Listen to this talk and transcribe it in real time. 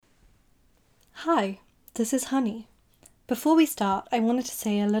Hi, this is Honey. Before we start, I wanted to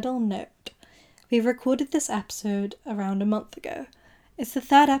say a little note. We recorded this episode around a month ago. It's the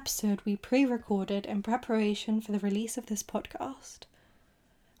third episode we pre-recorded in preparation for the release of this podcast.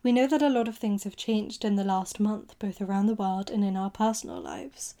 We know that a lot of things have changed in the last month, both around the world and in our personal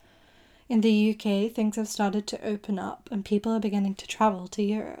lives. In the UK, things have started to open up and people are beginning to travel to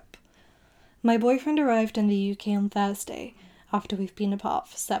Europe. My boyfriend arrived in the UK on Thursday, after we've been apart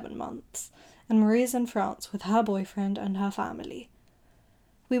for 7 months, and Marie's in France with her boyfriend and her family.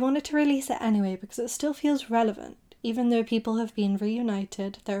 We wanted to release it anyway because it still feels relevant. Even though people have been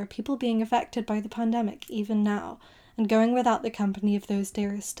reunited, there are people being affected by the pandemic even now, and going without the company of those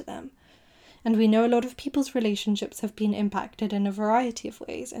dearest to them. And we know a lot of people's relationships have been impacted in a variety of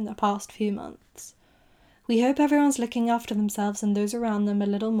ways in the past few months. We hope everyone's looking after themselves and those around them a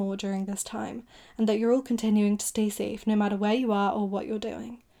little more during this time, and that you're all continuing to stay safe no matter where you are or what you're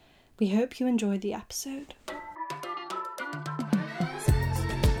doing. We hope you enjoy the episode.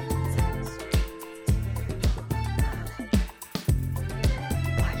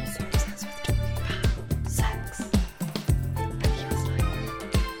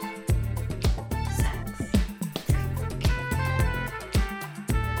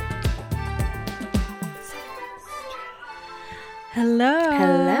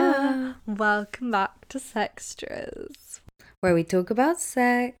 Hello. Welcome back to Sextras, where we talk about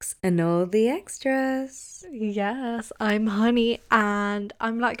sex and all the extras. Yes, I'm Honey and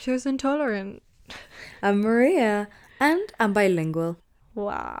I'm lactose intolerant. I'm Maria and I'm bilingual.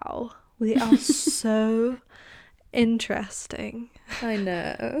 Wow, we are so interesting. I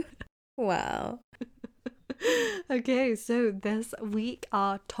know. Wow. Okay, so this week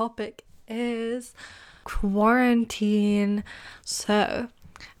our topic is quarantine. So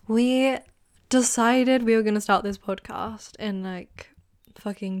we decided we were going to start this podcast in like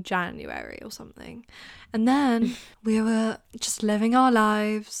fucking January or something, and then we were just living our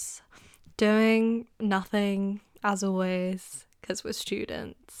lives, doing nothing as always because we're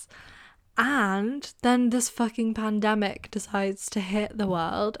students, and then this fucking pandemic decides to hit the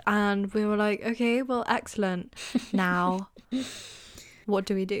world and we were like, okay, well, excellent, now what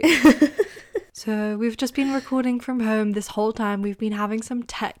do we do? So we've just been recording from home this whole time. We've been having some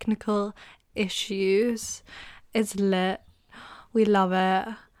technical issues. It's lit. We love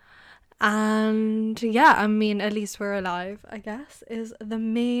it. And yeah, I mean, at least we're alive, I guess, is the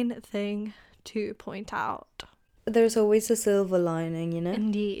main thing to point out. There's always a silver lining, you know?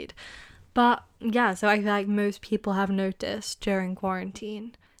 Indeed. But yeah, so I feel like most people have noticed during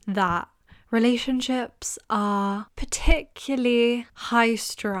quarantine that relationships are particularly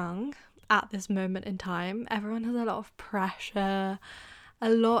high-strung at this moment in time. Everyone has a lot of pressure. A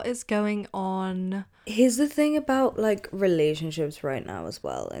lot is going on. Here's the thing about like relationships right now as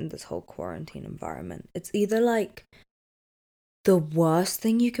well in this whole quarantine environment. It's either like the worst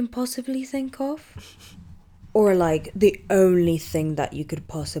thing you can possibly think of or like the only thing that you could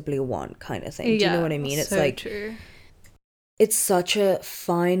possibly want kind of thing. Do you know what I mean? It's so like true. It's such a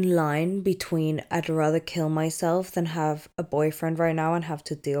fine line between I'd rather kill myself than have a boyfriend right now and have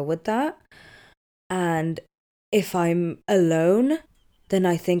to deal with that. And if I'm alone, then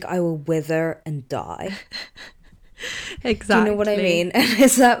I think I will wither and die. Exactly. Do you know what I mean? And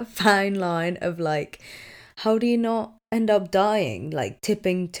it's that fine line of like, how do you not end up dying? Like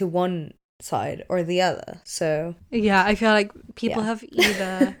tipping to one side or the other. So yeah, I feel like people have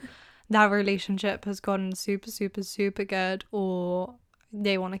either that relationship has gotten super, super, super good, or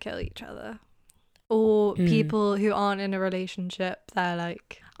they want to kill each other. Or people who aren't in a relationship, they're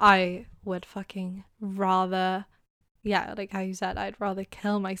like, I would fucking rather, yeah, like how you said, I'd rather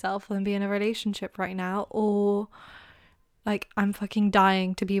kill myself than be in a relationship right now. Or like, I'm fucking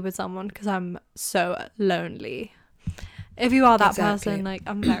dying to be with someone because I'm so lonely. If you are that person, like,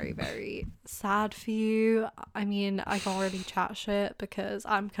 I'm very, very sad for you. I mean, I can't really chat shit because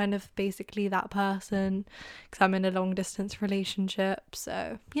I'm kind of basically that person because I'm in a long distance relationship.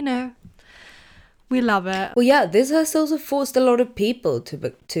 So, you know, we love it. Well, yeah, this has also forced a lot of people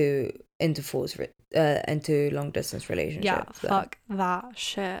into long distance relationships. Yeah, fuck that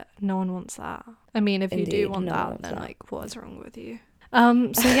shit. No one wants that. I mean, if Indeed, you do want that, then like, what is wrong with you?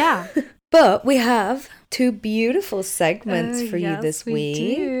 So yeah. But we have 2 beautiful segments for you this week.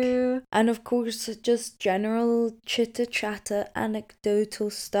 Do. And of course, just general chitter-chatter, anecdotal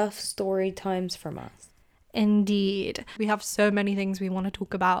stuff, story times from us. Indeed. We have so many things we want to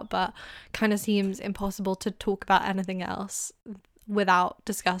talk about, but kind of seems impossible to talk about anything else without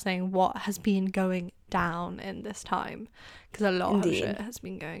discussing what has been going down in this time, because a lot of shit has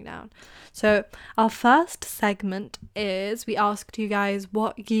been going down. So our first segment is, we asked you guys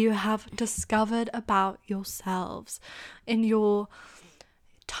what you have discovered about yourselves in your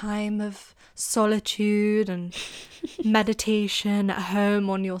time of solitude and meditation at home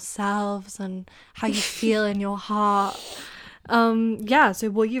on yourselves, and how you feel in your heart. So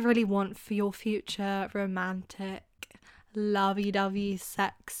what you really want for your future romantic, lovey-dovey,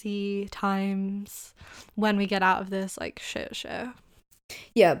 sexy times when we get out of this like shit show.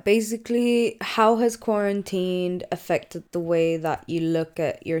 Yeah, basically, how has quarantine affected the way that you look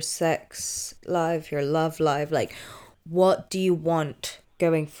at your sex life, your love life? Like, what do you want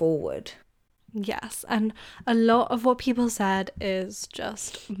going forward? Yes, and a lot of what people said is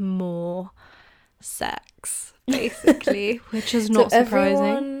just more sex, basically, which is not surprising.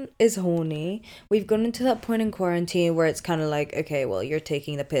 Everyone is horny. We've gone into that point in quarantine where it's kind of like, okay, well, you're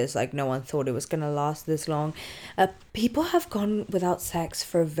taking the piss. Like, no one thought it was gonna last this long. People have gone without sex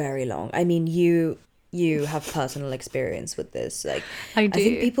for very long. I mean, you have personal experience with this. Like, I do. I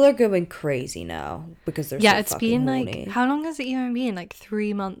think people are going crazy now because they're so it's fucking been horny. like, how long has it even been? Like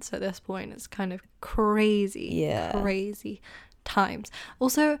 3 months at this point. It's kind of crazy. Crazy times.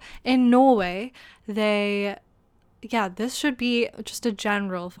 Also, in Norway, this should be just a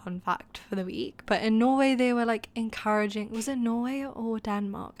general fun fact for the week, but in Norway they were like encouraging, was it Norway or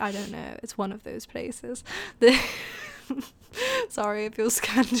Denmark? I don't know, it's one of those places. Sorry if you're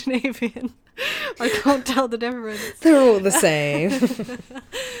Scandinavian, I can't tell the difference. They're all the same.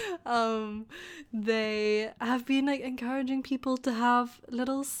 They have been like encouraging people to have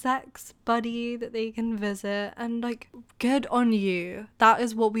little sex buddy that they can visit, and like, good on you. That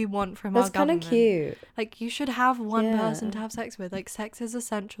is what we want from our government. That's kind of cute. Like, you should have one person to have sex with. Like, sex is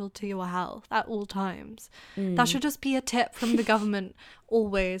essential to your health at all times. That should just be a tip from the government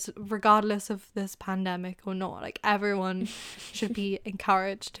always, regardless of this pandemic or not. Like, everyone should be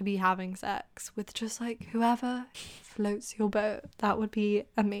encouraged to be having sex with just like whoever floats your boat. That would be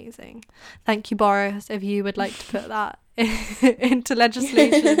amazing. Thank you, Boris, if you would like to put that into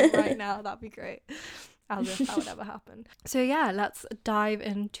legislation right now, that'd be great, as if that would ever happen. So yeah, let's dive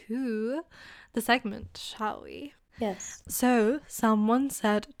into the segment, shall we? Yes. So someone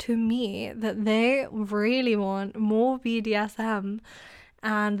said to me that they really want more BDSM,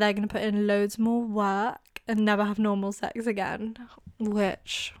 and they're going to put in loads more work and never have normal sex again,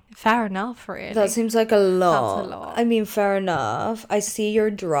 which, fair enough, really. That seems like a lot. That's a lot. I mean, fair enough. I see your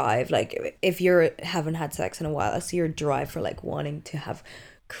drive. Like, if you haven't had sex in a while, I see your drive for like wanting to have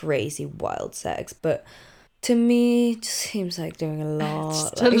crazy wild sex. But to me, it just seems like doing a lot.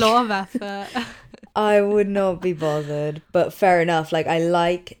 Just a lot of effort. I would not be bothered. But fair enough. Like, I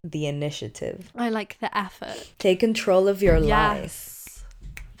like the initiative. I like the effort. Take control of your life.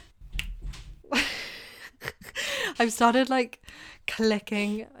 I've started like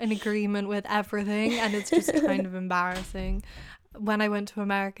clicking in agreement with everything, and it's just kind of embarrassing. When I went to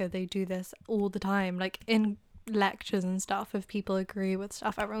America, they do this all the time, like in lectures and stuff. If people agree with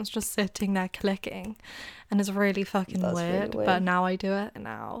stuff, everyone's just sitting there clicking, and it's really fucking weird. But now I do it, and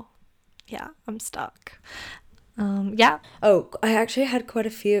now I'm stuck. Oh, I actually had quite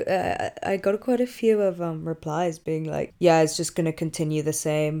a few. I got quite a few of replies being like, "Yeah, it's just gonna continue the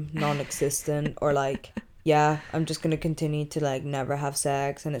same, non-existent," or like, "Yeah, I'm just gonna continue to like never have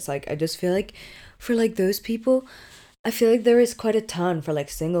sex." And it's like, I just feel like, for like those people, I feel like there is quite a ton for like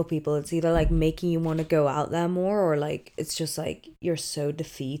single people. It's either like making you want to go out there more, or like it's just like you're so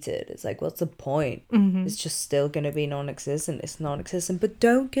defeated. It's like, what's the point? It's just still gonna be non-existent. It's non-existent, but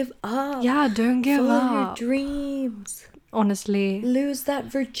don't give up. Yeah, don't give up. Follow your dreams. Honestly, lose that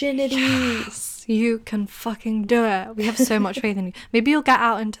virginity. Yes, you can fucking do it. We have so much faith in you. Maybe you'll get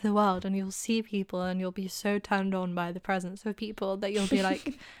out into the world and you'll see people, and you'll be so turned on by the presence of people that you'll be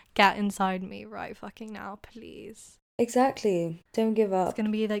like, get inside me right fucking now, please. Exactly. Don't give up. It's going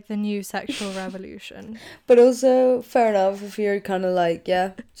to be like the new sexual revolution. But also, fair enough, if you're kind of like,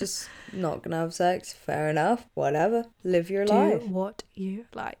 yeah, just not going to have sex, fair enough, whatever. Live your life. Do what you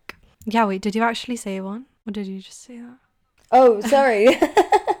like. Yeah, wait, did you actually say one? Or did you just say that? Oh, sorry.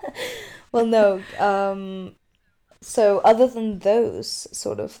 Well, no. So other than those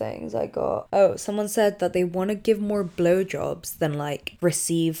sort of things, I got... Oh, someone said that they want to give more blowjobs than, like,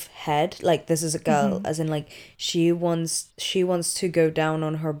 receive head. Like, this is a girl, as in, like, she wants to go down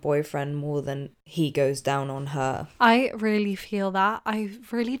on her boyfriend more than he goes down on her. I really feel that.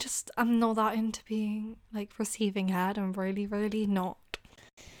 I'm not that into being, like, receiving head. I'm really, really not.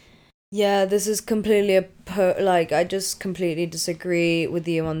 Yeah, this is completely I just completely disagree with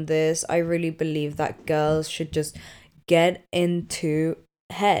you on this. I really believe that girls should just get into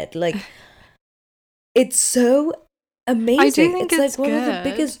head. Like, it's so amazing. I do think it's like one of the good.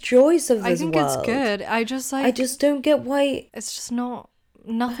 biggest joys of I this think world. it's good. I just don't get why it's just not,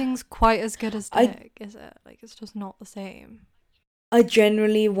 nothing's quite as good as dick, is it? Like, it's just not the same. I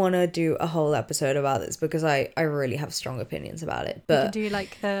genuinely want to do a whole episode about this because I really have strong opinions about it. We But could do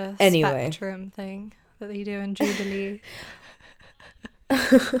like the anyway. spectrum thing that they do in Jubilee.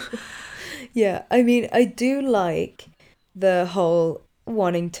 Yeah, I mean, I do like the whole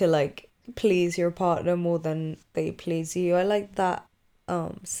wanting to like please your partner more than they please you. I like that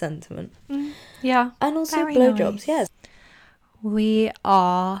sentiment. Yeah. And also very blowjobs, nice. yes. We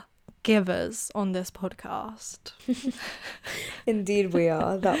are givers on this podcast. Indeed we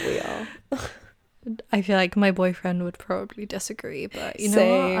are. That we are. I feel like my boyfriend would probably disagree, but you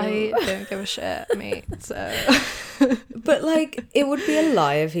know what? I don't give a shit, mate. So But like, it would be a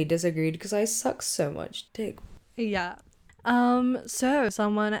lie if he disagreed because I suck so much dick. yeah. So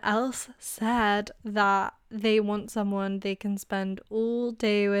someone else said that they want someone they can spend all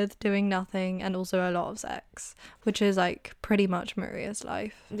day with doing nothing and also a lot of sex, which is like pretty much Maria's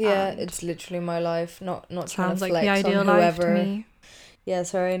life. Yeah, and it's literally my life. Not trying to sounds like flex the ideal on life to whoever. me. Yeah,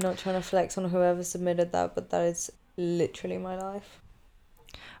 sorry, not trying to flex on whoever submitted that, but that is literally my life.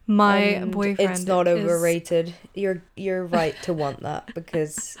 My And boyfriend it's not is overrated. You're right to want that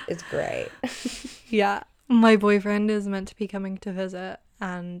because it's great. yeah, my boyfriend is meant to be coming to visit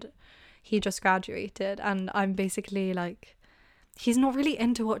and he just graduated, and I'm basically like, he's not really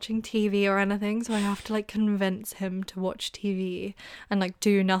into watching TV or anything, so I have to like convince him to watch TV and like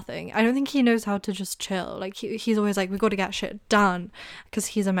do nothing. I don't think he knows how to just chill. Like he's always like, we got to get shit done because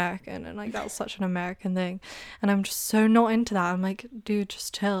he's American, and like that's such an American thing, and I'm just so not into that. I'm like, dude,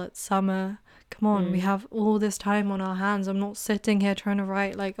 just chill, it's summer, come on, we have all this time on our hands. I'm not sitting here trying to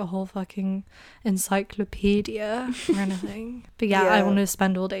write like a whole fucking encyclopedia or anything. But yeah, I want to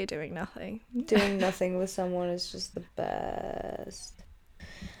spend all day doing nothing. Doing nothing with someone is just the best.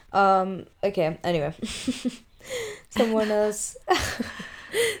 Okay, anyway. Someone else.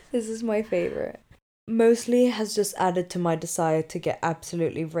 This is my favorite. Mostly has just added to my desire to get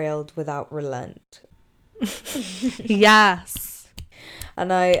absolutely railed without relent. Yes.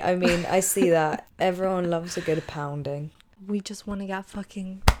 And I mean, I see that. Everyone loves a good pounding. We just want to get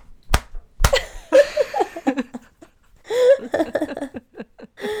fucking...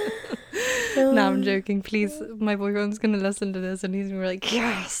 No, I'm joking. Please, my boyfriend's going to listen to this and he's going to be like,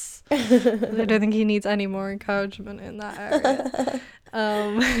 yes! I don't think he needs any more encouragement in that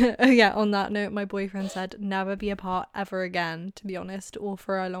area. Yeah, on that note, my boyfriend said never be apart ever again, to be honest, or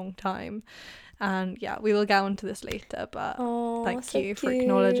for a long time. And yeah, we will get onto this later, but thank you for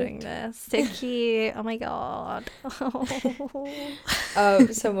acknowledging this. So cute. Oh my god.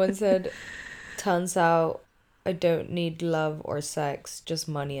 Someone said, turns out I don't need love or sex, just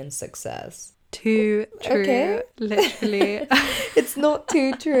money and success. Too true. Okay. Literally. It's not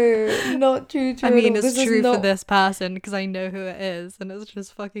too true. Not too true. I mean, it's true for this person because I know who it is, and it's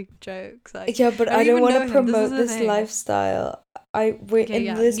just fucking jokes. Like, yeah, but I don't want to promote this lifestyle. In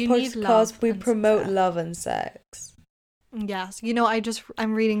this podcast we promote love and sex. Yes, you know,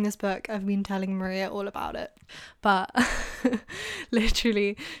 I'm reading this book. I've been telling Maria all about it, but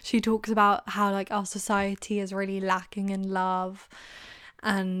literally she talks about how like our society is really lacking in love,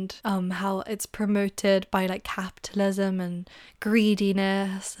 and how it's promoted by like capitalism and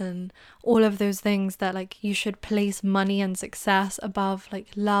greediness and all of those things, that like you should place money and success above like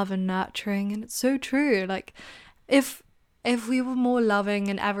love and nurturing. And it's so true. Like if we were more loving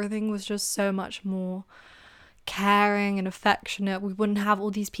and everything was just so much more caring and affectionate, we wouldn't have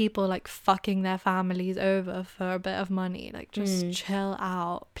all these people like fucking their families over for a bit of money. Like, just chill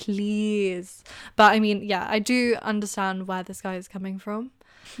out, please. But I mean, yeah, I do understand where this guy is coming from.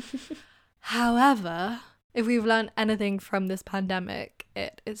 However, if we've learned anything from this pandemic,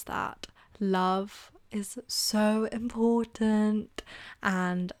 it is that love is so important,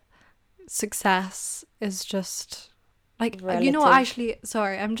 and success is just like relative. You know what, actually,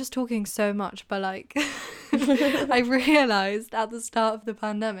 sorry, I'm just talking so much, but like I realized at the start of the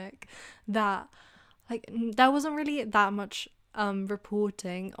pandemic that like there wasn't really that much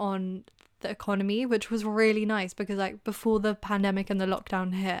reporting on the economy, which was really nice, because like before the pandemic and the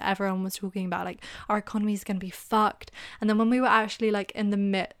lockdown hit, everyone was talking about like our economy is gonna be fucked, and then when we were actually like in the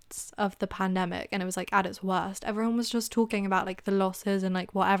midst of the pandemic and it was like at its worst, everyone was just talking about like the losses and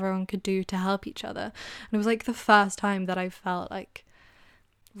like what everyone could do to help each other. And it was like the first time that I felt like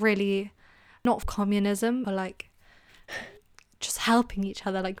really not communism, but like just helping each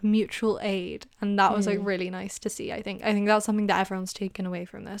other, like mutual aid. And that was like really nice to see. I think that's something that everyone's taken away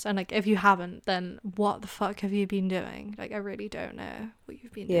from this. And like, if you haven't, then what the fuck have you been doing? Like, I really don't know what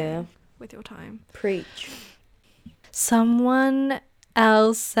you've been doing with your time. Preach. Someone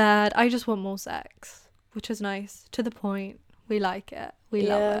else said, I just want more sex, which is nice, to the point. We like it, we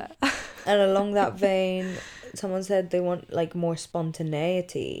love it. And along that vein, someone said they want like more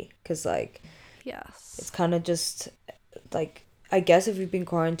spontaneity, because like, yes, it's kind of just like, I guess if you've been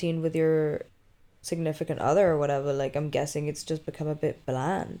quarantined with your significant other or whatever, like, I'm guessing it's just become a bit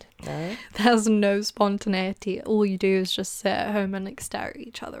bland, no? There's no spontaneity. All you do is just sit at home and like stare at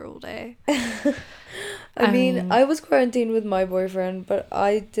each other all day. I mean, I was quarantined with my boyfriend, but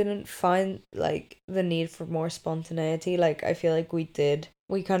I didn't find like the need for more spontaneity. Like, I feel like we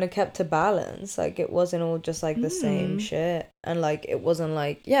kind of kept a balance. Like, it wasn't all just like the same shit. And like, it wasn't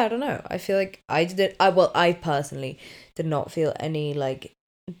like, I don't know. I feel like I personally did not feel any like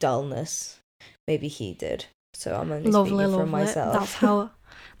dullness. Maybe he did. So I'm only speaking from myself.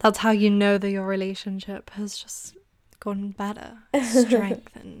 That's how you know that your relationship has just gotten better,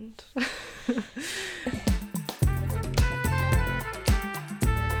 strengthened.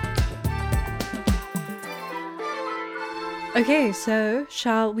 Okay, so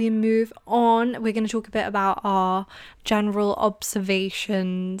shall we move on? We're going to talk a bit about our general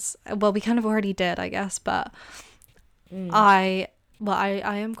observations. Well, we kind of already did, I guess, but I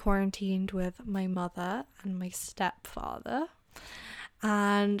am quarantined with my mother and my stepfather.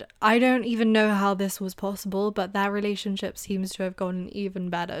 And I don't even know how this was possible, but their relationship seems to have gotten even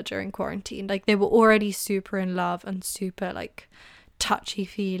better during quarantine. Like, they were already super in love and super like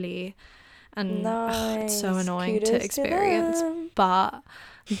touchy-feely. And it's so annoying to experience, but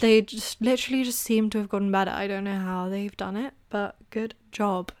they just literally just seem to have gotten better. I don't know how they've done it, but good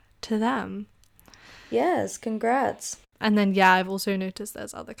job to them. Yes, congrats. And then I've also noticed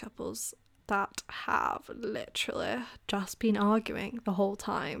there's other couples that have literally just been arguing the whole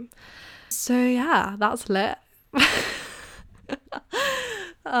time. So that's lit. What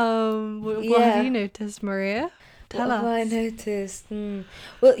have you noticed, Maria? What have I noticed?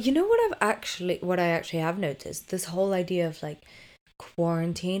 Well, you know what I actually have noticed? This whole idea of like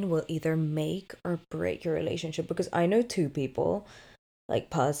quarantine will either make or break your relationship, because I know two people, like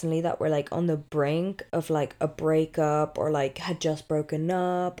personally, that were like on the brink of like a breakup, or like had just broken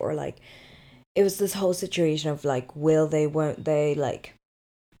up, or like it was this whole situation of like will they, won't they, like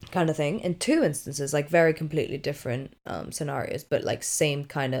kind of thing, in two instances, like very completely different scenarios, but like same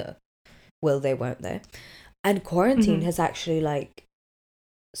kind of will they, won't they. And quarantine has actually like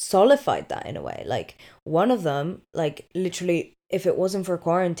solidified that in a way. Like, one of them, like literally, if it wasn't for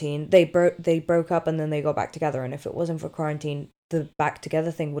quarantine, they broke up and then they got back together. And if it wasn't for quarantine, the back together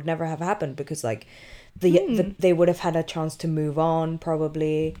thing would never have happened, because like they would have had a chance to move on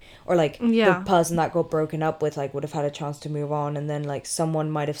probably, or like the person that got broken up with like would have had a chance to move on, and then like someone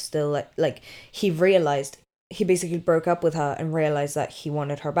might have still like he basically broke up with her and realized that he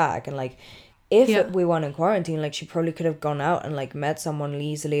wanted her back, and like if we weren't in quarantine, like she probably could have gone out and like met someone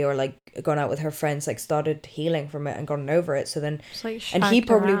easily, or like gone out with her friends, like started healing from it and gotten over it. So then, and he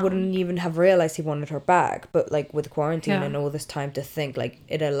probably wouldn't even have realized he wanted her back. But like with quarantine and all this time to think, like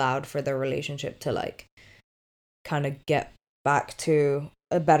it allowed for their relationship to like kind of get back to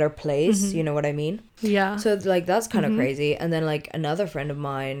a better place. You know what I mean? Yeah. So like that's kind of crazy. And then like another friend of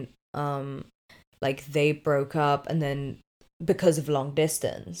mine, like they broke up, and then because of long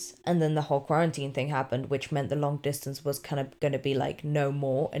distance, and then the whole quarantine thing happened, which meant the long distance was kind of going to be like no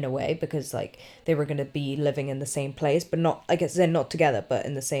more in a way, because like they were going to be living in the same place, but not, I guess they're not together, but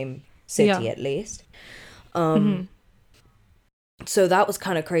in the same city at least. So that was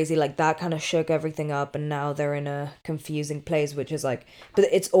kind of crazy. Like that kind of shook everything up, and now they're in a confusing place, which is like, but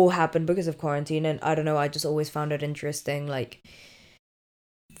it's all happened because of quarantine. And I don't know, I just always found it interesting, like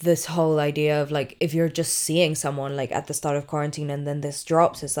this whole idea of like, if you're just seeing someone like at the start of quarantine and then this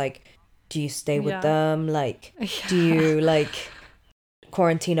drops, it's like, do you stay with them? Like, do you like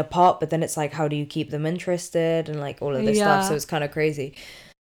quarantine apart? But then it's like, how do you keep them interested, and like all of this stuff. So it's kind of crazy.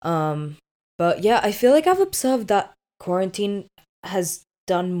 But yeah, I feel like I've observed that quarantine has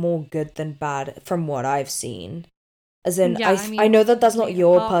done more good than bad from what I've seen. As in, I know that that's not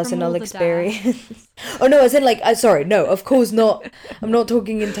your personal experience. Oh no, as in like, sorry, no, of course not. I'm not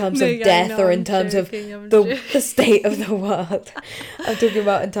talking in terms of death or in terms of the state of the world. I'm talking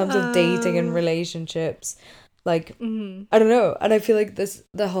about in terms of dating and relationships. Like, I don't know. And I feel like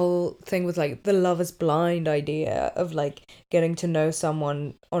the whole thing with like the love is blind idea of like getting to know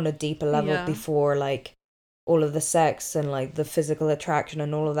someone on a deeper level before like all of the sex and like the physical attraction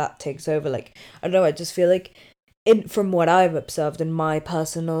and all of that takes over. Like, I don't know, I just feel like from what I've observed, in my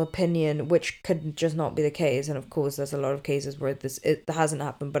personal opinion, which could just not be the case, and of course there's a lot of cases where it hasn't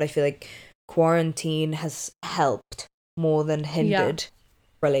happened, but I feel like quarantine has helped more than hindered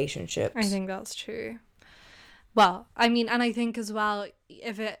relationships. I think that's true. Well, I mean, and I think as well,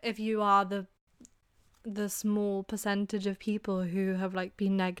 if you are the small percentage of people who have like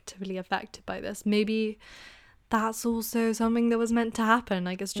been negatively affected by this, maybe that's also something that was meant to happen.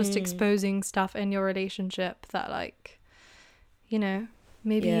 Like, it's just exposing stuff in your relationship that, like, you know,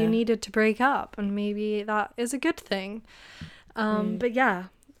 maybe you needed to break up, and maybe that is a good thing. But yeah,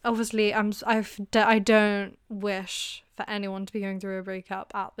 obviously I don't wish for anyone to be going through a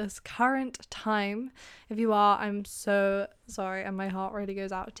breakup at this current time. If you are, I'm so sorry, and my heart really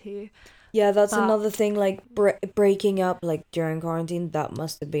goes out to you. Yeah, that's another thing, like breaking up like during quarantine, that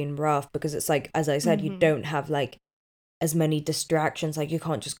must have been rough, because it's like, as I said, you don't have like as many distractions. Like, you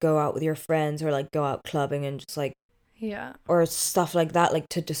can't just go out with your friends or like go out clubbing and just like, or stuff like that, like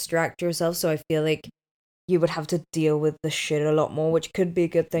to distract yourself. So I feel like you would have to deal with the shit a lot more, which could be a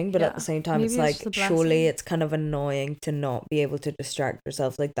good thing, but at the same time, maybe it's like, surely it's kind of annoying to not be able to distract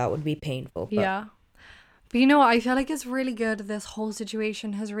yourself. Like, that would be painful. But But you know what? I feel like it's really good. This whole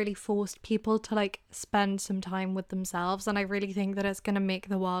situation has really forced people to like spend some time with themselves. And I really think that it's going to make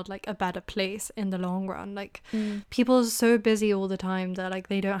the world like a better place in the long run. Like people are so busy all the time that like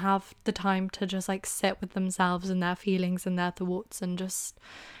they don't have the time to just like sit with themselves and their feelings and their thoughts and just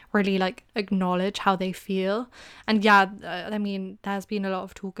really like acknowledge how they feel. And I mean, there's been a lot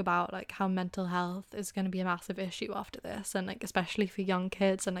of talk about like how mental health is going to be a massive issue after this, and like especially for young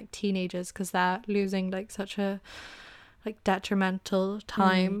kids and like teenagers, because they're losing like such a like detrimental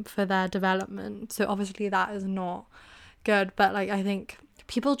time for their development. So obviously that is not good, but like I think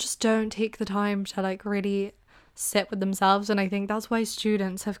people just don't take the time to like really sit with themselves, and I think that's why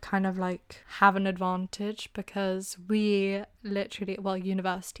students have kind of like have an advantage, because we literally, well,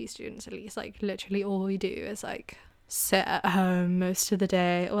 university students at least, like literally all we do is like sit at home most of the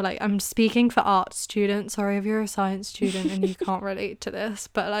day. Or like, I'm speaking for art students, sorry if you're a science student and you can't relate to this,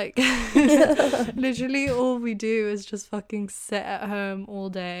 but like literally all we do is just fucking sit at home all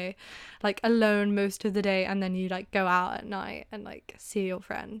day, like alone most of the day, and then you like go out at night and like see your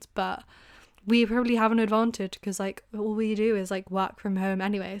friends. But we probably have an advantage because like all we do is like work from home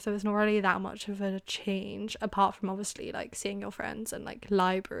anyway, so it's not really that much of a change, apart from obviously like seeing your friends and like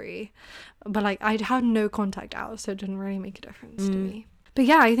library. But like I had no contact hours, so it didn't really make a difference to me. But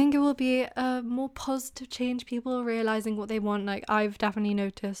yeah, I think it will be a more positive change, people realizing what they want. Like I've definitely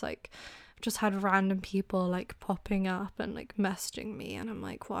noticed like just had random people like popping up and like messaging me, and I'm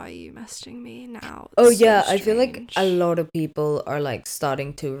like, why are you messaging me now? I feel like a lot of people are like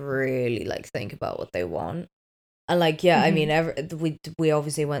starting to really like think about what they want. And like, I mean, we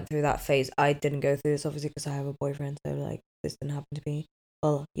obviously went through that phase. I didn't go through this obviously because I have a boyfriend, so like this didn't happen to me.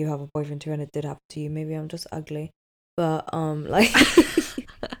 Well, you have a boyfriend too, and it did happen to you. Maybe I'm just ugly, but like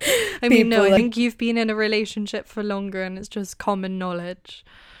I mean, no, I think you've been in a relationship for longer, and it's just common knowledge.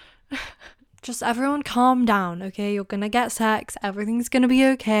 Just everyone calm down, okay? You're gonna get sex, everything's gonna be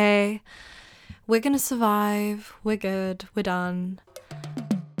okay, we're gonna survive, we're good, we're done.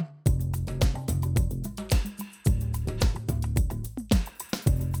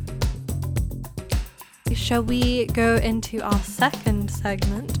 Shall we go into our second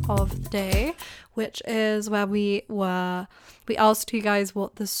segment of the day, which is where we asked you guys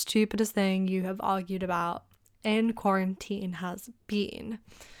what the stupidest thing you have argued about in quarantine has been.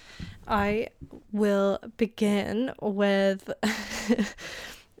 I will begin with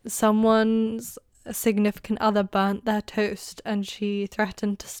someone's significant other burnt their toast and she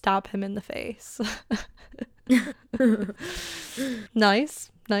threatened to stab him in the face. Nice.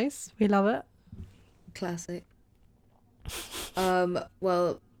 We love it. Classic.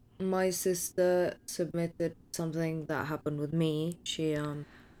 Well, my sister submitted something that happened with me. She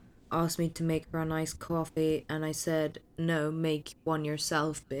asked me to make her a nice coffee, and I said, no, make one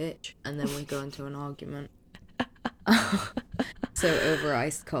yourself, bitch. And then we go into an argument. So over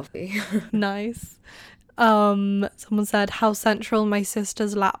iced coffee. Nice. Someone said how central my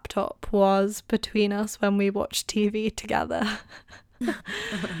sister's laptop was between us when we watched TV together.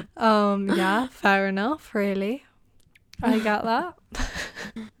 Yeah, fair enough, really. I get that.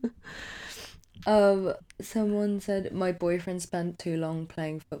 Someone said my boyfriend spent too long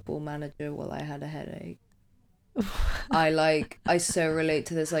playing Football Manager while I had a headache. I so relate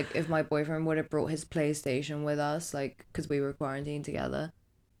to this. Like, if my boyfriend would have brought his PlayStation with us, like, because we were quarantined together,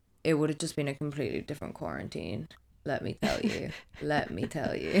 it would have just been a completely different quarantine. Let me tell you. Let me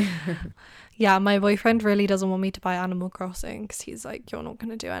tell you. Yeah, my boyfriend really doesn't want me to buy Animal Crossing because he's like, you're not going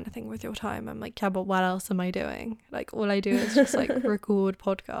to do anything with your time. I'm like, yeah, but what else am I doing? Like, all I do is just like record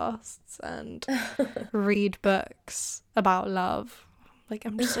podcasts and read books about love. Like,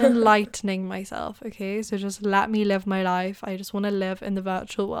 I'm just enlightening myself, okay? So just let me live my life. I just want to live in the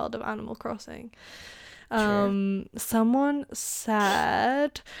virtual world of Animal Crossing. Someone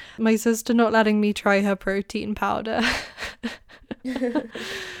said my sister not letting me try her protein powder.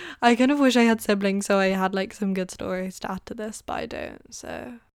 I kind of wish I had siblings so I had like some good stories to add to this, but I don't,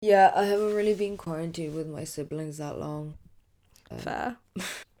 so Yeah, I haven't really been quarantined with my siblings that long. fair.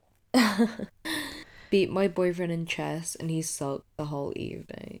 Beat my boyfriend in chess and he sulked the whole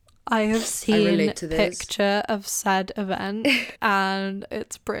evening. I have seen relate to this. picture of said event and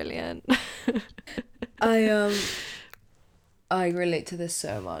it's brilliant. I relate to this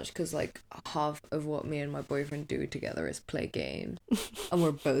so much because like half of what me and my boyfriend do together is play games, and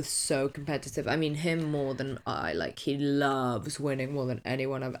we're both so competitive. I mean, him more than I. Like, he loves winning more than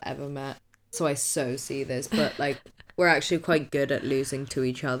anyone I've ever met. So I so see this, but like we're actually quite good at losing to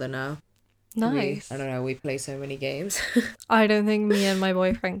each other now. Nice. I don't know, we play so many games. I don't think me and my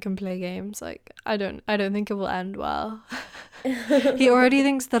boyfriend can play games. Like, I don't think it will end well. He already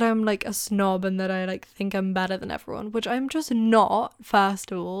thinks that I'm like a snob and that I like think I'm better than everyone, which I'm just not,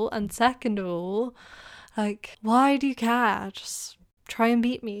 first of all, and second of all, like, why do you care? Just try and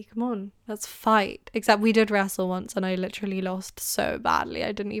beat me. Come on, let's fight. Except we did wrestle once and I literally lost so badly.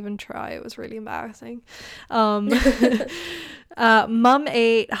 I didn't even try. It was really embarrassing. Mum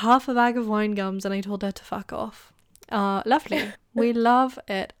ate half a bag of wine gums and I told her to fuck off. Lovely. We love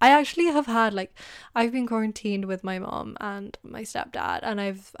it. I actually have had like, I've been quarantined with my mom and my stepdad, and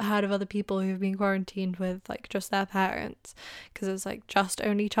I've heard of other people who've been quarantined with like just their parents because it's like just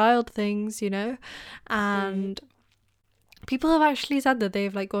only child things, you know, and people have actually said that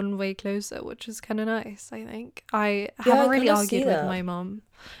they've like gone way closer, which is kind of nice. I think I haven't really argued with my mom.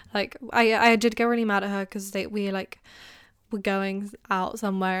 Like I did get really mad at her because we like were going out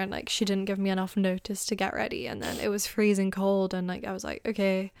somewhere and like she didn't give me enough notice to get ready, and then it was freezing cold and like I was like,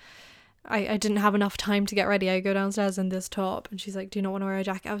 okay, I didn't have enough time to get ready. I go downstairs in this top and she's like, do you not want to wear a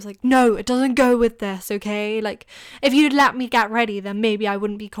jacket? I was like, no, it doesn't go with this, okay? Like, if you'd let me get ready then maybe I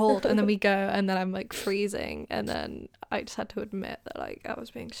wouldn't be cold. And then we go and then I'm like freezing, and then I just had to admit that like I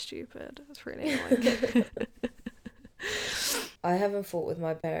was being stupid. It was really annoying. I haven't fought with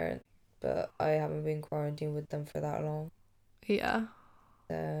my parents, but I haven't been quarantined with them for that long. Yeah.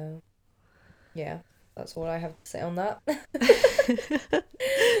 So, yeah, that's all I have to say on that.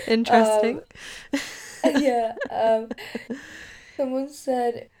 Interesting. Someone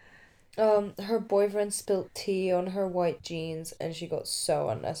said her boyfriend spilled tea on her white jeans and she got so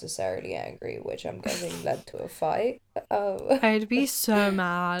unnecessarily angry, which I'm guessing led to a fight. I'd be so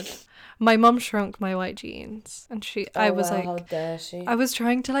mad. My mum shrunk my white jeans and I was like, how dare she? I was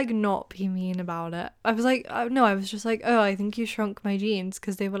trying to like not be mean about it. I was like, no, I was just like, oh, I think you shrunk my jeans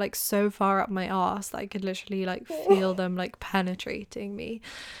because they were like so far up my arse that I could literally like feel them like penetrating me.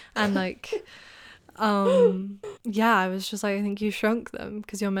 And like, yeah, I was just like, I think you shrunk them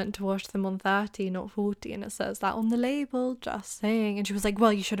because you're meant to wash them on 30, not 40, and it says that on the label, just saying. And she was like,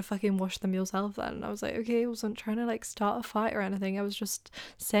 well, you should have fucking washed them yourself then. And I was like, okay, I wasn't trying to like start a fight or anything. I was just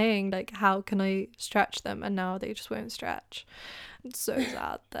saying like, how can I stretch them? And now they just won't stretch. It's so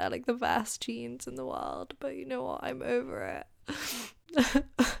sad. They're like the best jeans in the world, but you know what, I'm over it.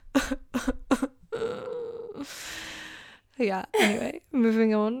 Yeah, anyway,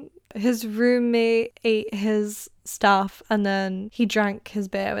 moving on. His roommate ate his stuff and then he drank his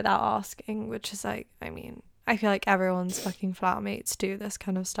beer without asking, which is like, I mean, I feel like everyone's fucking flatmates do this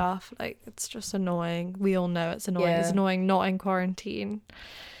kind of stuff. Like, it's just annoying. We all know it's annoying. It's annoying not in quarantine.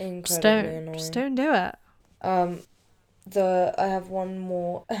 Incredibly annoying. Just don't do it. I have one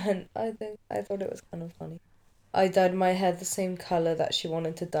more, and I thought it was kind of funny. I dyed my hair the same colour that she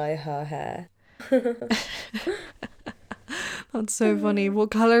wanted to dye her hair. That's so funny. What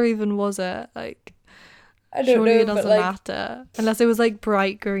colour even was it? Like, I don't surely know, it doesn't like, matter. Unless it was like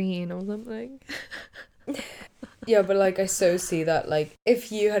bright green or something. Yeah, but like I so see that like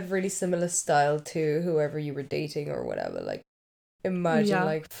if you had really similar style to whoever you were dating or whatever, like imagine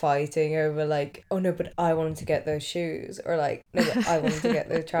like fighting over like, oh no, but I wanted to get those shoes, or like, no, but I wanted to get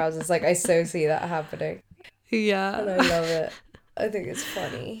those trousers. Like I so see that happening. Yeah. And I love it. I think it's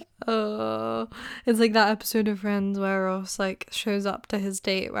funny. Oh, it's like that episode of Friends where Ross like shows up to his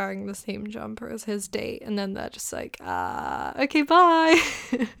date wearing the same jumper as his date, and then they're just like, okay, bye.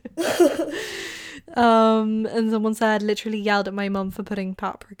 And someone said literally yelled at my mum for putting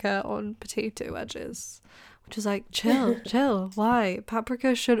paprika on potato wedges, Just like, chill. Why?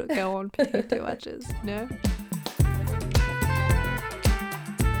 Paprika shouldn't go on potato wedges, no?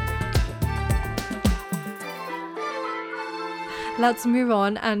 Let's move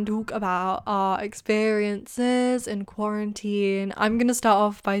on and talk about our experiences in quarantine. I'm going to start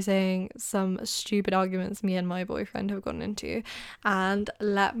off by saying some stupid arguments me and my boyfriend have gotten into. And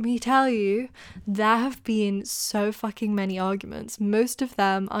let me tell you, there have been so fucking many arguments. Most of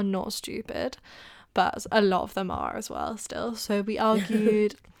them are not stupid, but a lot of them are as well still. So we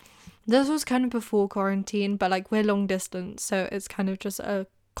argued. This was kind of before quarantine, but like we're long distance, so it's kind of just a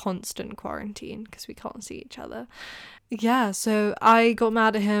constant quarantine because we can't see each other. Yeah, so I got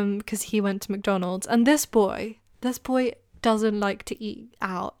mad at him because he went to McDonald's, and this boy doesn't like to eat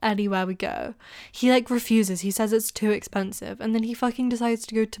out anywhere we go. He like refuses. He says it's too expensive, and then he fucking decides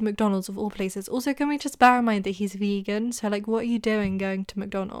to go to McDonald's of all places. Also, can we just bear in mind that he's vegan? So like, what are you doing going to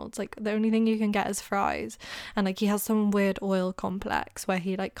McDonald's? Like, the only thing you can get is fries, and like he has some weird oil complex where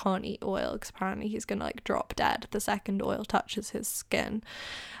he like can't eat oil because apparently he's gonna like drop dead the second oil touches his skin.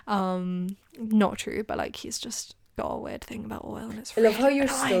 Not true, but like he's just got a weird thing about oil, and it's I love how really you're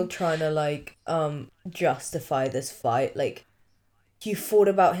annoying. still trying to like justify this fight. Like, you thought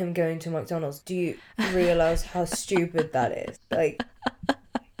about him going to McDonald's. Do you realize how stupid that is? Like,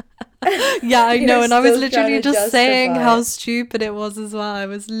 yeah, I know, and I was still trying literally to just saying justify how it. stupid it was as well. I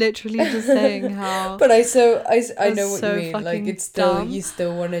was literally just saying how But I know was what so you mean. Like, fucking it's still dumb. you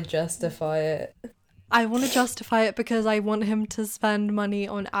still want to justify it. I want to justify it because I want him to spend money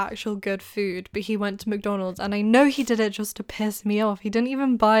on actual good food, but he went to McDonald's, and I know he did it just to piss me off. He didn't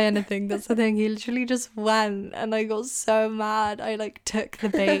even buy anything. That's the thing. He literally just went, and I got so mad. I like took the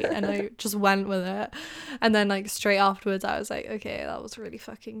bait and I just went with it. And then like straight afterwards I was like, okay, that was really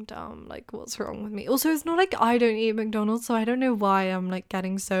fucking dumb. Like, what's wrong with me? Also, it's not like I don't eat McDonald's, so I don't know why I'm like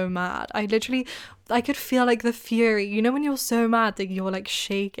getting so mad. I could feel like the fury, you know, when you're so mad that you're like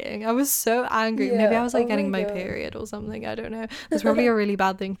shaking. I was so angry. Maybe I was like getting my period or something. I don't know. It's probably a really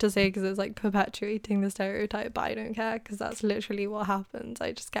bad thing to say because it's like perpetuating the stereotype, but I don't care because that's literally what happens.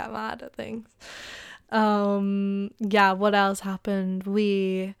 I just get mad at things. Yeah, what else happened?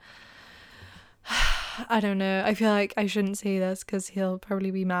 I don't know. I feel like I shouldn't say this because he'll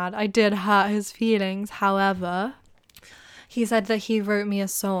probably be mad. I did hurt his feelings. However, he said that he wrote me a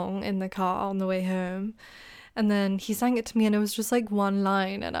song in the car on the way home, and then he sang it to me, and it was just like one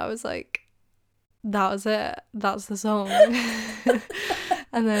line, and I was like, that was it. That's the song.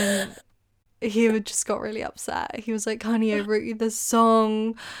 And then he would just got really upset. He was like, honey, I wrote you this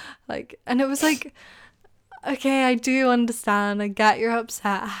song. Like, and it was like, okay, I do understand. I get you're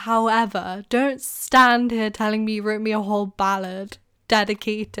upset. However, don't stand here telling me you wrote me a whole ballad,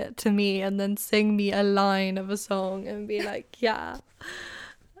 dedicate it to me, and then sing me a line of a song and be like, yeah.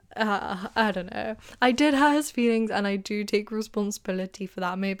 I don't know. I did hurt his feelings, and I do take responsibility for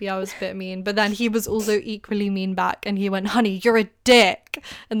that. Maybe I was a bit mean, but then he was also equally mean back, and he went, honey, you're a dick.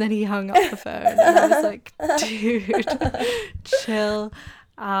 And then he hung up the phone, and I was like, dude, chill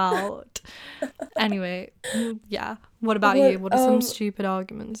out. Anyway, yeah. What about you? What are some stupid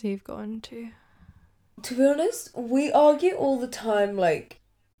arguments you've got into? To be honest, we argue all the time, like,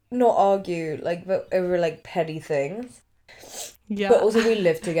 not argue, like, but over, like, petty things. Yeah. But also we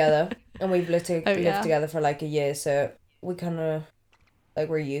live together, and we've lived yeah. together for, like, a year, so we kind of, like,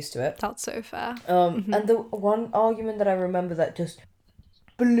 we're used to it. That's so fair. And the one argument that I remember that just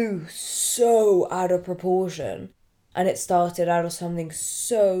blew so out of proportion, and it started out of something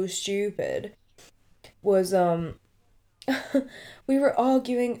so stupid, was, we were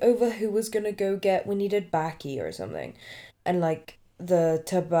arguing over who was gonna go get, we needed baki or something, and like the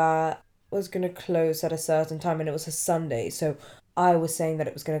taba was gonna close at a certain time, and it was a Sunday, so I was saying that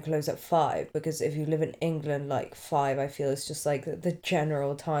it was gonna close at 5, because if you live in England, like 5, I feel is just like the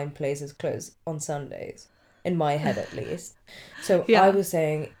general time places close on Sundays, in my head at least. So Yeah. I was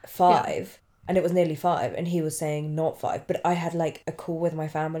saying 5. And it was nearly 5, and he was saying not 5. But I had like a call with my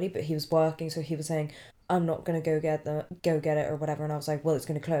family, but he was working, so he was saying, I'm not gonna go get it or whatever. And I was like, well, it's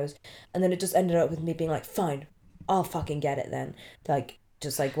gonna close. And then it just ended up with me being like, fine, I'll fucking get it then. Like,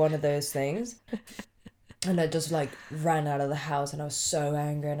 just like one of those things. And I just like ran out of the house, and I was so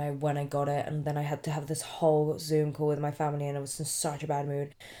angry, and I got it, and then I had to have this whole Zoom call with my family, and I was in such a bad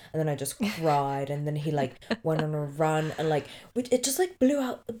mood, and then I just cried, and then he like went on a run, and like it just like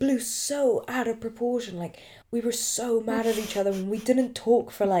blew so out of proportion. Like, we were so mad at each other when we didn't talk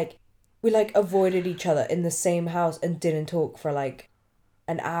for like, we like avoided each other in the same house and didn't talk for like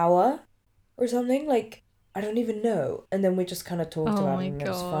an hour or something. Like, I don't even know. And then we just kind of talked Oh about my it, and it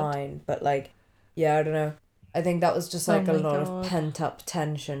was God. fine, but like, yeah, I don't know. I think that was just Oh like a my lot of God. pent up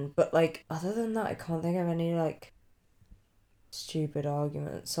tension. But like other than that, I can't think of any like stupid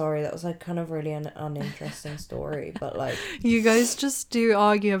argument. Sorry, that was like kind of really an uninteresting story, but like You guys just do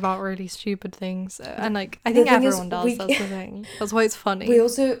argue about really stupid things, and like I the think thing is everyone does. That's the thing. That's why it's we funny.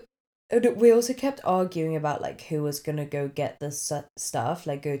 also we also kept arguing about like who was gonna go get this stuff,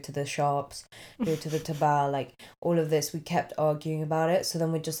 like go to the shops, go to the tabal, like all of this. We kept arguing about it, so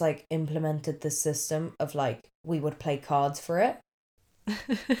then we just like implemented this system of like we would play cards for it,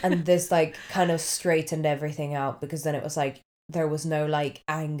 and this like kind of straightened everything out because then it was like there was no like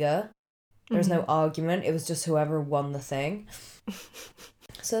anger, there was no argument, it was just whoever won the thing.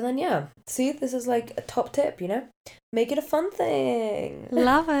 So then yeah, see, this is like a top tip, you know, make it a fun thing.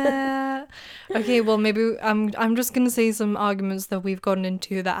 Love it. Okay, well maybe I'm just gonna say some arguments that we've gotten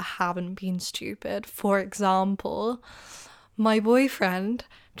into that haven't been stupid. For example, my boyfriend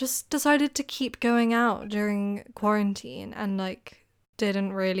just decided to keep going out during quarantine and like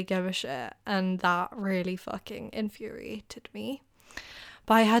didn't really give a shit, and that really fucking infuriated me.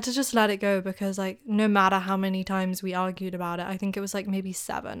 But I had to just let it go because like no matter how many times we argued about it, I think it was like maybe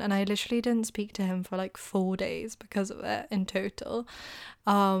 7, and I literally didn't speak to him for like 4 days because of it in total.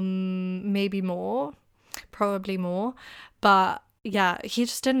 Maybe more, probably more. But yeah, he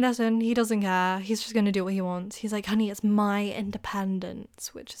just didn't listen. He doesn't care. He's just gonna do what he wants. He's like, honey, it's my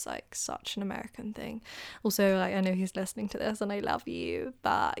independence, which is like such an American thing. Also, like I know he's listening to this and I love you,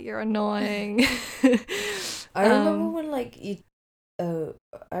 but you're annoying. I remember when like you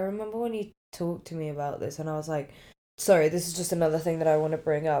I remember when you talked to me about this and I was like, sorry, this is just another thing that I want to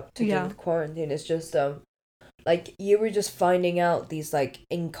bring up to do with quarantine. It's just like you were just finding out these like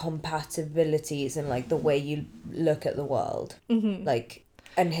incompatibilities in like the way you look at the world. Like,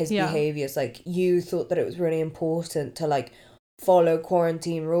 and his behaviors, like you thought that it was really important to like follow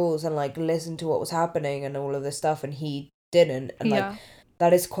quarantine rules and like listen to what was happening and all of this stuff, and he didn't. And like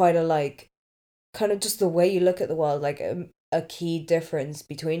that is quite a like kind of just the way you look at the world, like a key difference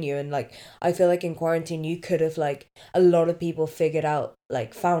between you. And like I feel like in quarantine you could have like a lot of people figured out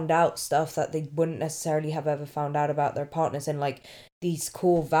like found out stuff that they wouldn't necessarily have ever found out about their partners, and like these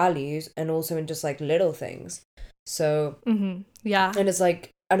core values, and also in just like little things. So and it's like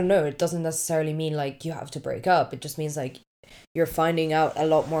I don't know, it doesn't necessarily mean like you have to break up, it just means like you're finding out a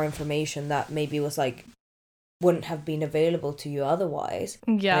lot more information that maybe was like wouldn't have been available to you otherwise.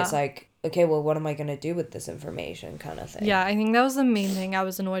 And it's like, okay, well, what am I going to do with this information kind of thing? Yeah, I think that was the main thing I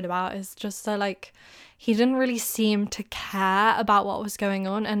was annoyed about, is just that, like, he didn't really seem to care about what was going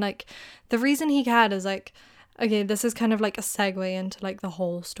on. And, like, the reason he cared is, like, okay, this is kind of, like, a segue into, like, the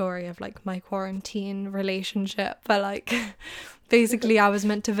whole story of, like, my quarantine relationship. But, like, basically I was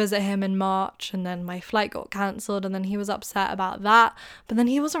meant to visit him in March, and then my flight got cancelled, and then he was upset about that. But then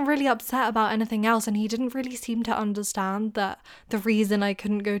he wasn't really upset about anything else, and he didn't really seem to understand that the reason I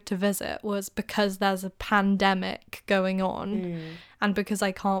couldn't go to visit was because there's a pandemic going on and because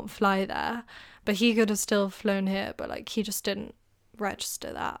I can't fly there. But he could have still flown here, but like he just didn't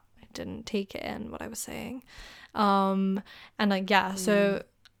register that. I didn't take it in what I was saying. And like so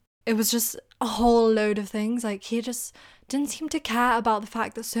it was just a whole load of things. Like he just didn't seem to care about the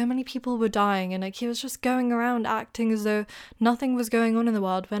fact that so many people were dying, and like he was just going around acting as though nothing was going on in the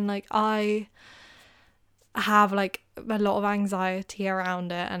world, when like I have like a lot of anxiety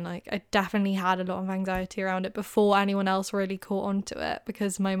around it, and like I definitely had a lot of anxiety around it before anyone else really caught on to it,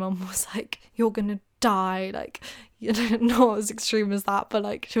 because my mum was like, you're gonna die, like, you know, not as extreme as that, but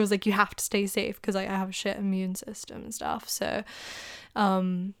like she was like, you have to stay safe because like I have a shit immune system and stuff. So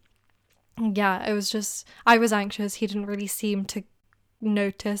yeah, it was just, I was anxious. He didn't really seem to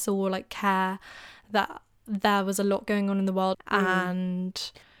notice or like care that there was a lot going on in the world. And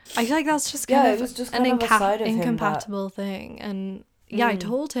I feel like that's just kind of it was just an kind of a side of him incompatible thing. And yeah, I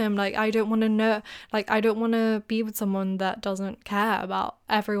told him, like, I don't want to know, like, I don't want to be with someone that doesn't care about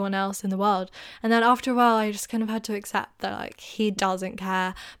everyone else in the world. And then after a while, I just kind of had to accept that, like, he doesn't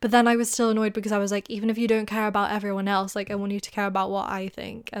care. But then I was still annoyed because I was like, even if you don't care about everyone else, like, I want you to care about what I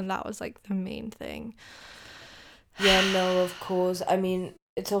think. And that was, like, the main thing. Yeah, no, of course. I mean,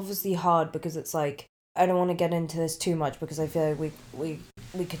 it's obviously hard because it's like, I don't want to get into this too much because I feel like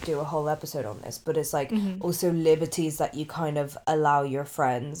we could do a whole episode on this, but it's like also liberties that you kind of allow your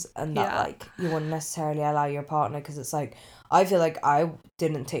friends, and that like you wouldn't necessarily allow your partner, because it's like I feel like I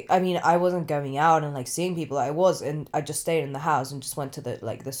didn't take, I mean, I wasn't going out and like seeing people. I just stayed in the house and just went to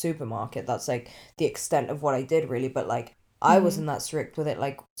the supermarket. That's like the extent of what I did really. But like I wasn't that strict with it.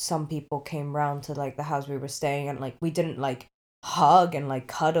 Like some people came round to like the house we were staying, and like we didn't like hug and like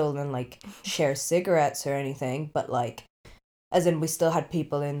cuddle and like share cigarettes or anything, but like as in we still had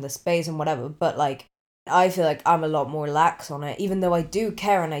people in the space and whatever, but like I feel like I'm a lot more lax on it, even though I do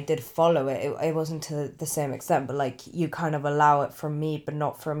care and I did follow it. It wasn't to the same extent, but like you kind of allow it from me, but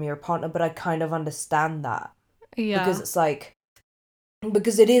not from your partner. But I kind of understand that because Yeah. it's like,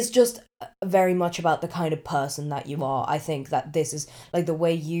 because it is just very much about the kind of person that you are. I think that this is like the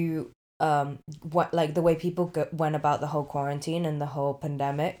way you what like the way people went about the whole quarantine and the whole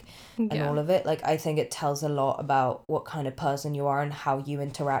pandemic and Yeah. all of it. Like I think it tells a lot about what kind of person you are and how you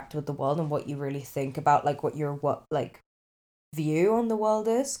interact with the world and what you really think about, like what your what like view on the world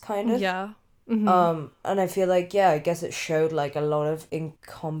is, kind of. Yeah. Mm-hmm. And I feel like, yeah, I guess it showed like a lot of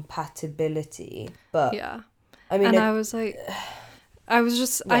incompatibility, but Yeah. I mean And it. I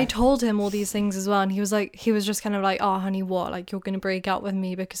Yeah. told him all these things as well, and he was just kind of like, oh honey, what, like you're gonna break up with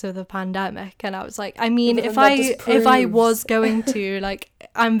me because of the pandemic? And I was like, I mean, But then that just if I proves. was going to, like,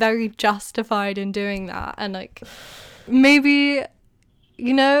 I'm very justified in doing that, and like maybe,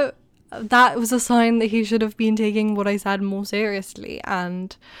 you know, that was a sign that he should have been taking what I said more seriously.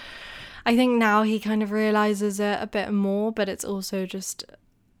 And I think now he kind of realizes it a bit more, but it's also just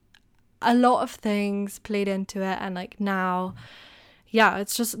a lot of things played into it. And like now, yeah,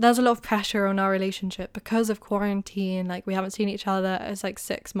 it's just there's a lot of pressure on our relationship because of quarantine. Like we haven't seen each other. It's like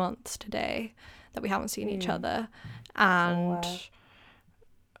 6 months today that we haven't seen each other, Oh and wow.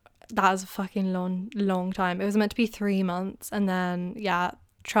 that is a fucking long time. It was meant to be 3 months, and then yeah,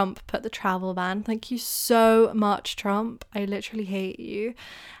 Trump put the travel ban. Thank you so much, Trump. I literally hate you.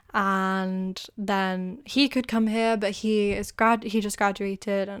 And then he could come here, but he just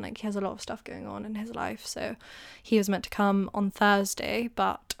graduated, and like he has a lot of stuff going on in his life, so he was meant to come on Thursday,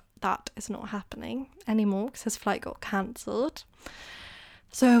 but that is not happening anymore because his flight got cancelled.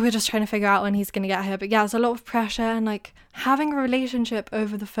 So we're just trying to figure out when he's going to get here. But yeah, it's a lot of pressure, and like having a relationship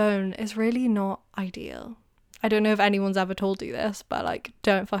over the phone is really not ideal. I don't know if anyone's ever told you this, but like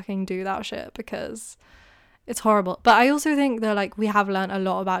don't fucking do that shit because it's horrible. But I also think that like we have learned a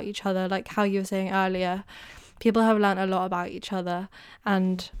lot about each other, like how you were saying earlier. People have learned a lot about each other,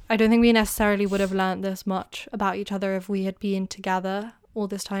 and I don't think we necessarily would have learned this much about each other if we had been together all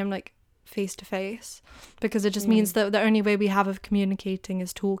this time, like face to face, because it just means that the only way we have of communicating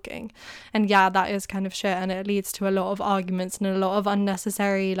is talking. And yeah, that is kind of shit, and it leads to a lot of arguments and a lot of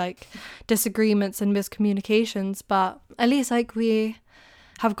unnecessary like disagreements and miscommunications. But at least like we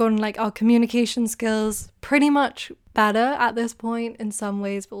have gotten like our communication skills pretty much better at this point in some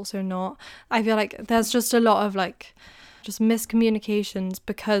ways, but also not. I feel like there's just a lot of like just miscommunications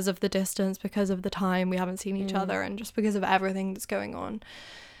because of the distance, because of the time we haven't seen each other, and just because of everything that's going on.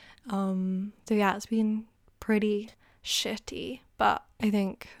 So yeah, it's been pretty shitty, but I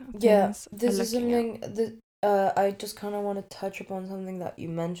think Yeah, things are this is looking up. something that I just kind of want to touch upon something that you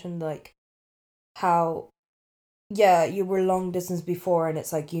mentioned, like how, yeah, you were long distance before, and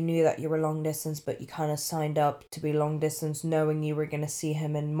it's like you knew that you were long distance, but you kind of signed up to be long distance knowing you were going to see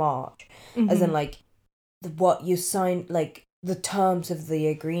him in March. As in, Mm-hmm. like, what you signed, like, the terms of the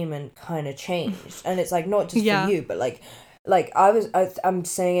agreement kind of changed. And it's like, not just for Yeah. you, but I'm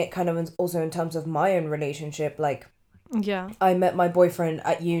saying it kind of also in terms of my own relationship. Like, Yeah. I met my boyfriend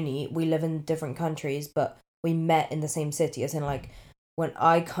at uni. We live in different countries, but we met in the same city. As in, like, when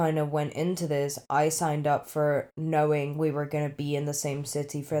I kind of went into this, I signed up for knowing we were going to be in the same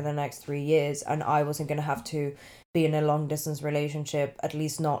city for the next 3 years, and I wasn't going to have to be in a long distance relationship, at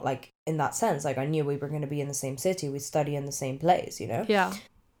least not like in that sense. Like, I knew we were going to be in the same city, we study in the same place, you know? Yeah.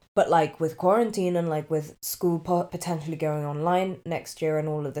 But like with quarantine and like with school potentially going online next year and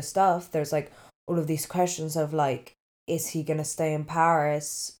all of this stuff, there's like all of these questions of like, is he gonna stay in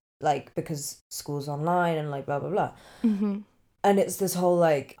Paris, like because school's online and like blah blah blah. Mm-hmm. And it's this whole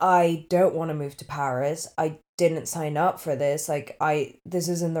like, I don't want to move to Paris. I didn't sign up for this. Like, this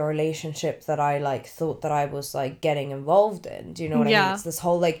isn't the relationship that I like thought that I was like getting involved in. Do you know what I mean? Yeah. It's this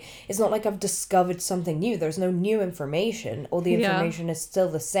whole like, it's not like I've discovered something new. There's no new information. All the Yeah. information is still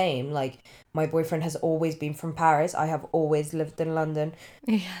the same. Like, my boyfriend has always been from Paris. I have always lived in London.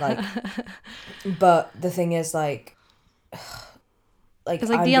 Like, Yeah. but the thing is like It's like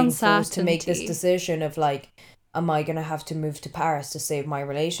I'm the being forced to make this uncertainty. decision of like, am I gonna have to move to Paris to save my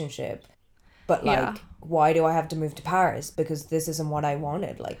relationship? But Yeah. like, why do I have to move to Paris? Because this isn't what I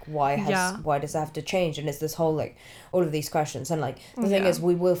wanted. Like, Yeah. why does it have to change? And it's this whole like all of these questions. And like the thing Yeah. is,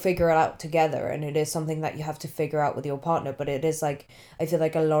 we will figure it out together, and it is something that you have to figure out with your partner. But it is like, I feel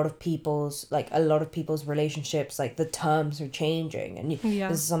like a lot of people's relationships, like the terms are changing, and Yeah.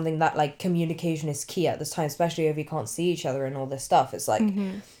 this is something that like communication is key at this time, especially if you can't see each other and all this stuff. It's like,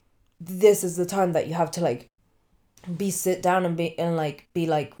 Mm-hmm. this is the time that you have to like sit down and be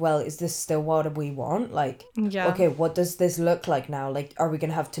like, well, is this still what we want? Like, Yeah. okay, what does this look like now? Like, are we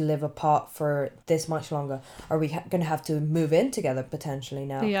gonna have to live apart for this much longer? Are we gonna have to move in together potentially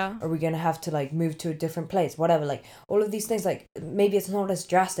now? Yeah. Are we gonna have to like move to a different place? Whatever, like all of these things. Like, maybe it's not as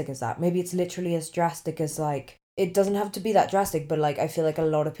drastic as that. Maybe it's literally as drastic as like, it doesn't have to be that drastic, but like I feel like a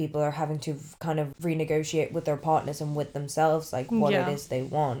lot of people are having to kind of renegotiate with their partners and with themselves, like what it is they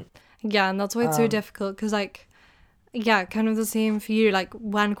want. Yeah, and that's why it's so difficult, because like, yeah, kind of the same for you. Like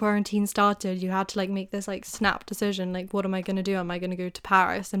when quarantine started, you had to like make this like snap decision, like what am I going to do? Am I going to go to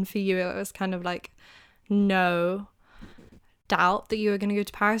Paris? And for you it was kind of like no doubt that you were going to go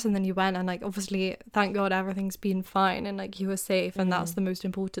to Paris, and then you went, and like obviously thank God everything's been fine and like you were safe, and that's the most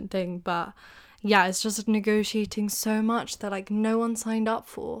important thing. But yeah, it's just negotiating so much that like no one signed up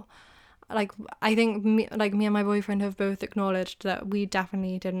for. Like I think me and my boyfriend have both acknowledged that we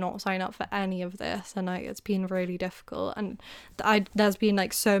definitely did not sign up for any of this, and like it's been really difficult. And there's been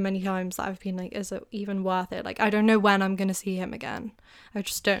like so many times that I've been like, is it even worth it? Like I don't know when I'm gonna see him again. I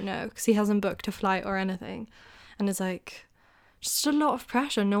just don't know, because he hasn't booked a flight or anything, and it's like just a lot of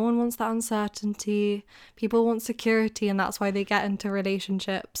pressure. No one wants that uncertainty. People want security, and that's why they get into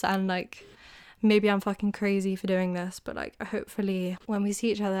relationships. And like, maybe I'm fucking crazy for doing this, but like hopefully when we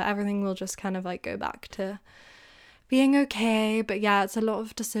see each other, everything will just kind of like go back to being okay. But yeah, it's a lot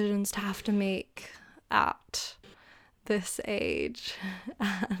of decisions to have to make at this age.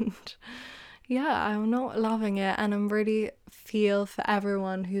 And yeah, I'm not loving it, and I'm really feel for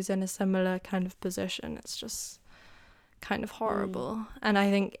everyone who's in a similar kind of position. It's just kind of horrible. And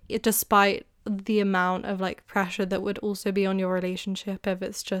I think despite the amount of like pressure that would also be on your relationship if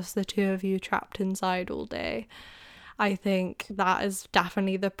it's just the two of you trapped inside all day, I think that is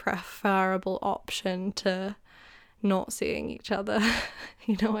definitely the preferable option to not seeing each other.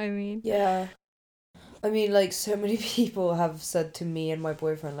 You know what I mean? Yeah. I mean, like, so many people have said to me and my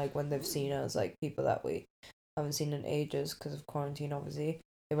boyfriend, like, when they've seen us, like, people that we haven't seen in ages because of quarantine, obviously,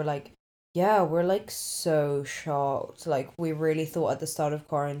 they were like, yeah, we're, like, so shocked. Like, we really thought at the start of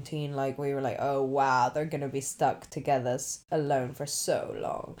quarantine, like, we were like, oh, wow, they're gonna be stuck together alone for so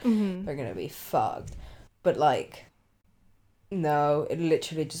long. They're gonna be fucked. But, like, no, it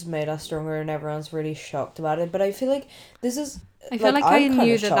literally just made us stronger, and everyone's really shocked about it. But I feel like this is, I feel like I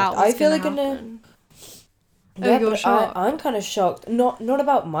knew that was I feel gonna like happen. Yeah, you're but shocked? I'm kind of shocked. Not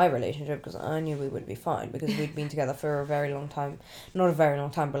about my relationship, because I knew we would be fine, because we'd been together for a very long time. Not a very long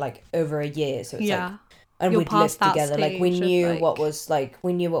time, but like over a year. So it's like, and You're we'd past lived that together. Like we stage of, knew like, what was like,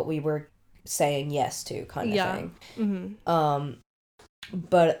 we knew what we were saying yes to, kind of thing.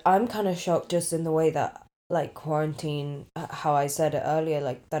 But I'm kind of shocked just in the way that like quarantine, how I said it earlier,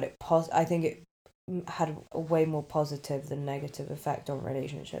 like that I think it had a way more positive than negative effect on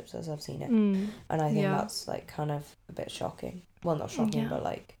relationships as I've seen it. And I think that's like kind of a bit shocking. Well, not shocking, but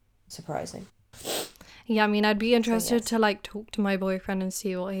like surprising. Yeah, I mean, I'd be interested to like talk to my boyfriend and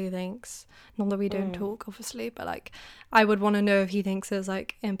see what he thinks. Not that we don't talk, obviously, but like I would want to know if he thinks it's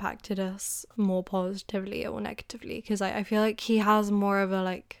like impacted us more positively or negatively, because I feel like he has more of a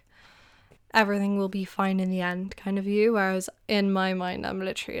like everything will be fine in the end kind of view, whereas in my mind I'm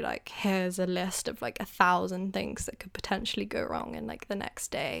literally like, here's a list of like 1,000 things that could potentially go wrong in like the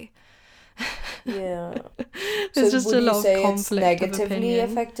next day. Yeah. There's so just would a you lot of say it's conflict of negatively opinion.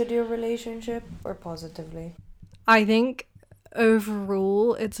 affected your relationship or positively? I think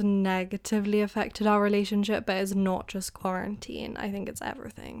overall it's negatively affected our relationship, but it's not just quarantine. I think it's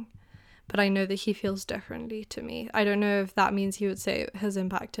everything. But I know that he feels differently to me. I don't know if that means he would say it has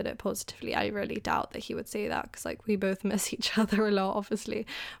impacted it positively. I really doubt that he would say that, because like we both miss each other a lot, obviously.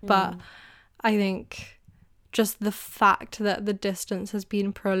 But I think just the fact that the distance has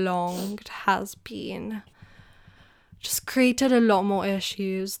been prolonged has been just created a lot more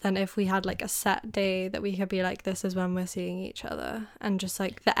issues than if we had like a set day that we could be like, this is when we're seeing each other. And just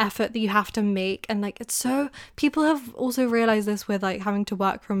like the effort that you have to make, and like it's so, people have also realized this with like having to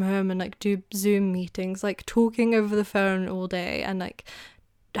work from home and like do Zoom meetings, like talking over the phone all day and like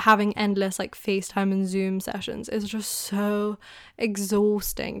having endless like FaceTime and Zoom sessions is just so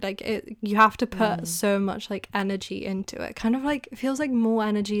exhausting. Like you have to put so much like energy into it. Kind of like, it feels like more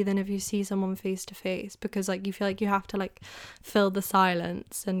energy than if you see someone face to face, because like you feel like you have to like fill the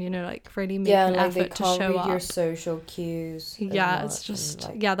silence and, you know, like really make an like effort to show they can't read up. your social cues. Yeah, it's just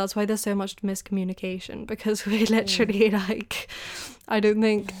like, that's why there's so much miscommunication, because we literally like, I don't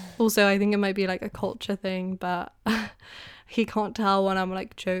think, also I think it might be like a culture thing, but he can't tell when I'm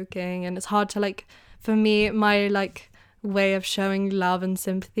like joking, and it's hard to like, for me, my like way of showing love and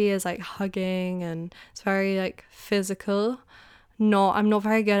sympathy is like hugging, and it's very like physical. I'm not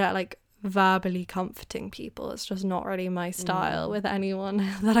very good at like verbally comforting people. It's just not really my style with anyone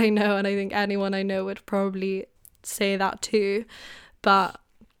that I know, and I think anyone I know would probably say that too. But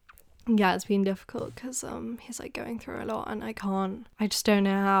yeah, it's been difficult because he's like going through a lot, and I just don't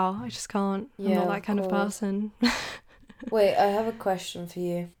know how. I just can't. I'm not that kind of person. Wait, I have a question for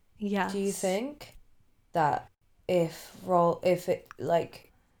you. Yes. Do you think that if it,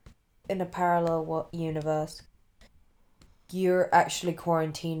 like, in a parallel universe, you're actually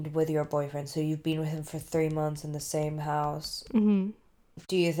quarantined with your boyfriend, so you've been with him for 3 months in the same house, do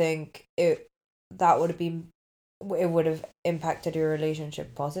you think it would have impacted your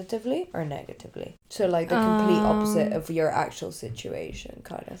relationship positively or negatively? So like the complete opposite of your actual situation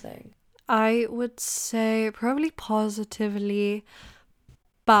kind of thing. I would say probably positively,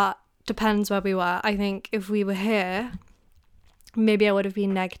 but depends where we were. I think if we were here, maybe I would have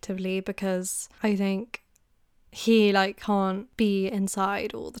been negatively, because I think he like can't be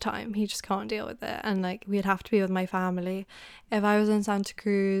inside all the time. He just can't deal with it, and like we'd have to be with my family. If I was in Santa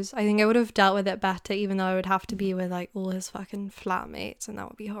Cruz, I think I would have dealt with it better, even though I would have to be with like all his fucking flatmates, and that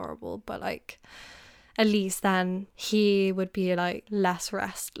would be horrible. But like at least then he would be like less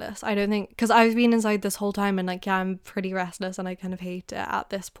restless. I don't think, because I've been inside this whole time, and like yeah, I'm pretty restless and I kind of hate it at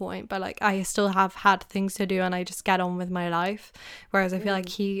this point, but like I still have had things to do and I just get on with my life, whereas I feel like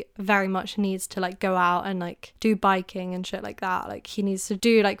he very much needs to like go out and like do biking and shit like that. Like he needs to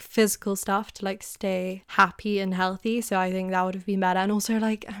do like physical stuff to like stay happy and healthy. So I think that would have been better. And also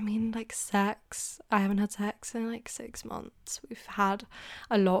like, I mean, like sex, I haven't had sex in like 6 months. We've had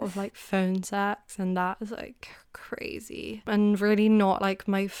a lot of like phone sex, and that is like crazy and really not like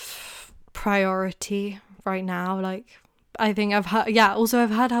my priority right now. Like I think I've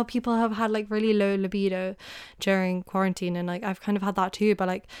had how people have had like really low libido during quarantine, and like I've kind of had that too, but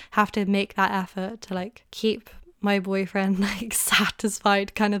like have to make that effort to like keep my boyfriend like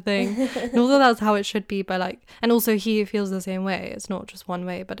satisfied kind of thing. And although that's how it should be, but like, and also he feels the same way. It's not just one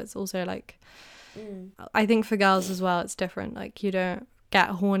way, but it's also like I think for girls as well, it's different. Like you don't get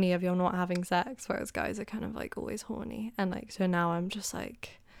horny if you're not having sex, whereas guys are kind of like always horny. And like so now I'm just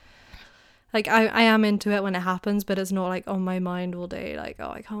like I am into it when it happens, but it's not like on my mind all day, like,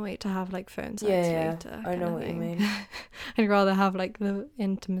 oh, I can't wait to have like phone sex later. I know what you mean. I'd rather have like the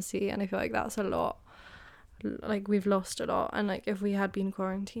intimacy, and I feel like that's a lot, like we've lost a lot, and like if we had been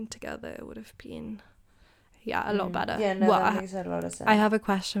quarantined together it would have been a lot better. Yeah, no, that makes a lot of sense. I have a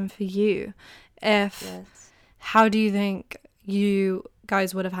question for you. How do you think you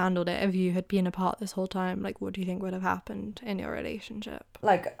guys would have handled it if you had been apart this whole time? Like what do you think would have happened in your relationship?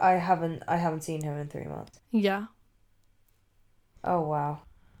 Like I haven't seen him in 3 months. Yeah. Oh wow.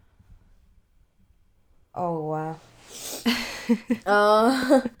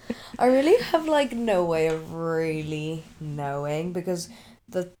 I really have like no way of really knowing, because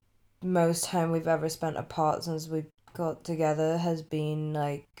the most time we've ever spent apart since we got together has been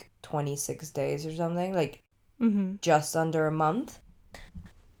like 26 days or something, like just under a month.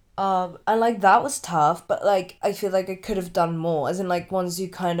 And like that was tough, but like I feel like I could have done more, as in like once you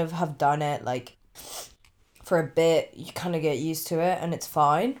kind of have done it like for a bit, you kind of get used to it and it's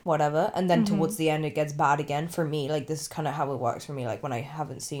fine, whatever, and then towards the end it gets bad again. For me, like this is kind of how it works for me, like when I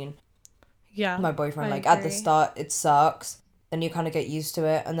haven't seen my boyfriend, like at the start it sucks, then you kind of get used to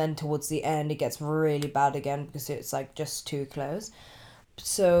it, and then towards the end it gets really bad again because it's like just too close.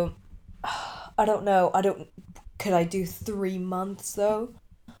 So I don't know, could I do 3 months though?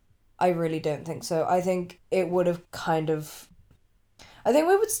 I really don't think so. I think it would have I think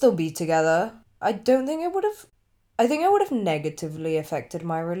we would still be together. I don't think it would have... I think it would have negatively affected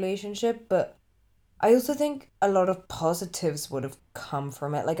my relationship, but I also think a lot of positives would have come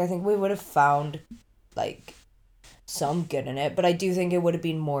from it. Like, I think we would have found, like, some good in it, but I do think it would have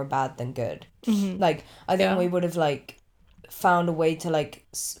been more bad than good. Like, I think we would have, like, found a way to like,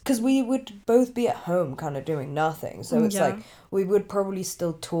 because we would both be at home kind of doing nothing, so it's like we would probably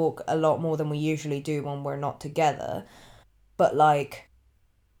still talk a lot more than we usually do when we're not together, but like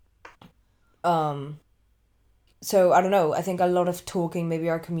so I don't know, I think a lot of talking, maybe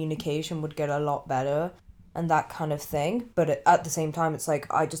our communication would get a lot better and that kind of thing, but at the same time it's like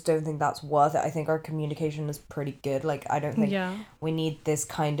I just don't think that's worth it. I think our communication is pretty good. Like I don't think we need this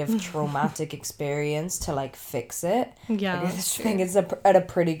kind of traumatic experience to like fix it. Like, I just think it's at a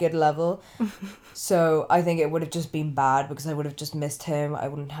pretty good level. So I think it would have just been bad because I would have just missed him. I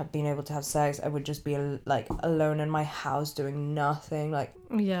wouldn't have been able to have sex. I would just be like alone in my house doing nothing. Like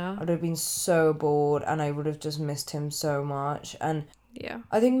I would have been so bored, and I would have just missed him so much. And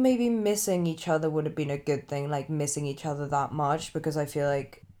I think maybe missing each other would have been a good thing, like missing each other that much, because I feel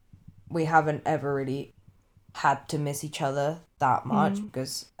like we haven't ever really had to miss each other that much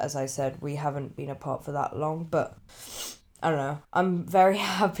because, as I said, we haven't been apart for that long. But I don't know. I'm very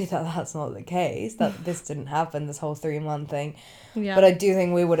happy that that's not the case, that this didn't happen, this whole 3-month thing. Yeah. But I do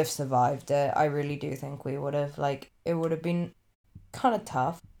think we would have survived it. I really do think we would have, like, it would have been kind of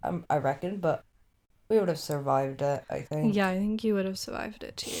tough, I reckon, but we would have survived it, I think. Yeah, I think you would have survived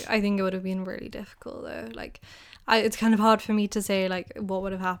it too. I think it would have been really difficult though. Like, it's kind of hard for me to say like what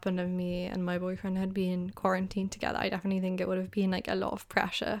would have happened if me and my boyfriend had been quarantined together. I definitely think it would have been like a lot of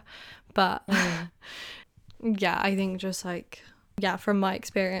pressure. But yeah, I think just like, yeah, from my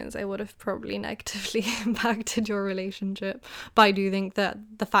experience, it would have probably negatively impacted your relationship. But I do think that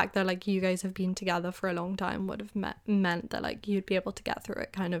the fact that like you guys have been together for a long time would have meant that like you'd be able to get through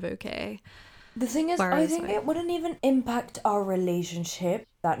it kind of okay. The thing is, Whereas, I think like, it wouldn't even impact our relationship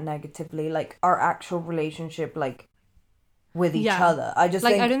that negatively, like our actual relationship, like with each Yeah. other. I just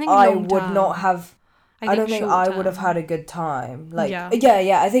Like, think I don't think I long would not term. have. I don't think short I would have term. had a good time. Like, Yeah.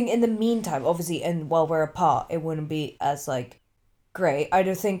 yeah. I think in the meantime, obviously, and while we're apart, it wouldn't be as like great. I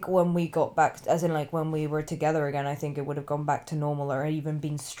do think when we got back, as in like when we were together again, I think it would have gone back to normal or even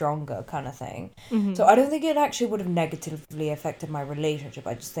been stronger kind of thing. So I don't think it actually would have negatively affected my relationship.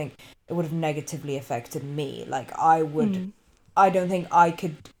 I just think it would have negatively affected me. Like I don't think I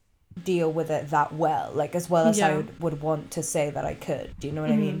could deal with it that well, like as well as I Yeah. would want to say that I could. Do you know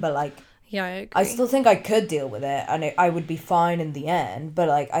what I mean? But like Yeah, I I agree. still think I could deal with it and I would be fine in the end, but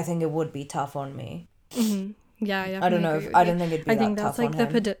like I think it would be tough on me. Yeah, I I don't definitely know agree if with I you. don't think it'd be I that think that's tough on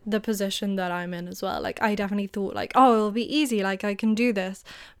like him. the position that I'm in as well. Like, I definitely thought like, oh, it'll be easy, like I can do this.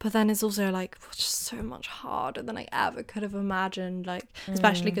 But then it's also like just so much harder than I ever could have imagined. Like,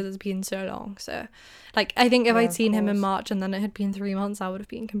 especially because it's been so long. So, like, I think if Yeah, I'd of seen him in course. March and then it had been 3 months, I would have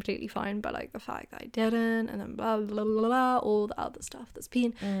been completely fine. But like the fact that I didn't, and then blah blah blah blah, all the other stuff that's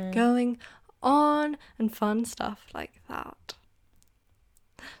been going on and fun stuff like that.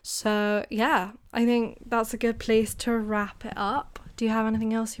 So yeah, I think that's a good place to wrap it up. Do you have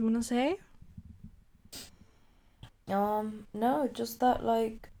anything else you want to say? No, just that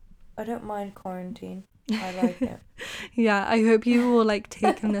like I don't mind quarantine. I like it. Yeah, I hope you will like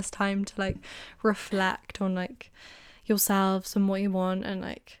taking this time to like reflect on like yourselves and what you want, and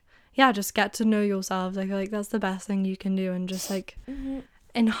like, yeah, just get to know yourselves. I feel like that's the best thing you can do, and just like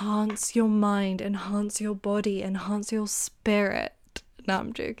enhance your mind, enhance your body, enhance your spirit. No,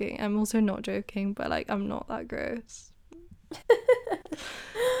 I'm joking. I'm also not joking, but like I'm not that gross.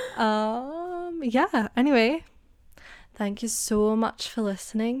 Yeah, anyway, thank you so much for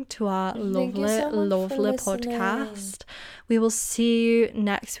listening to our Thank you lovely, so much for lovely listening. podcast. We will see you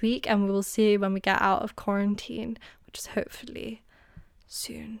next week, and we will see you when we get out of quarantine, which is hopefully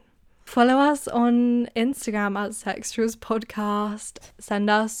soon. Follow us on Instagram at Sextras Podcast. Send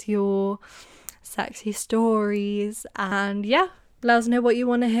us your sexy stories, and yeah, let us know what you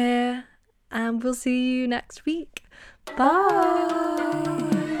want to hear, and we'll see you next week. Bye.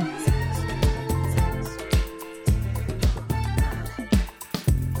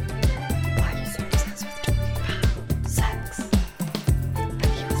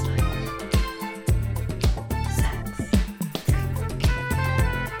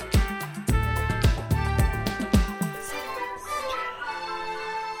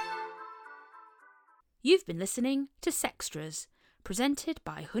 You've been listening to Sextras, presented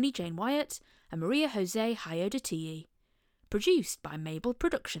by Honey Jane Wyatt and Maria Jose Hayodatiyi. Produced by Mabel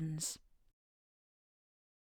Productions.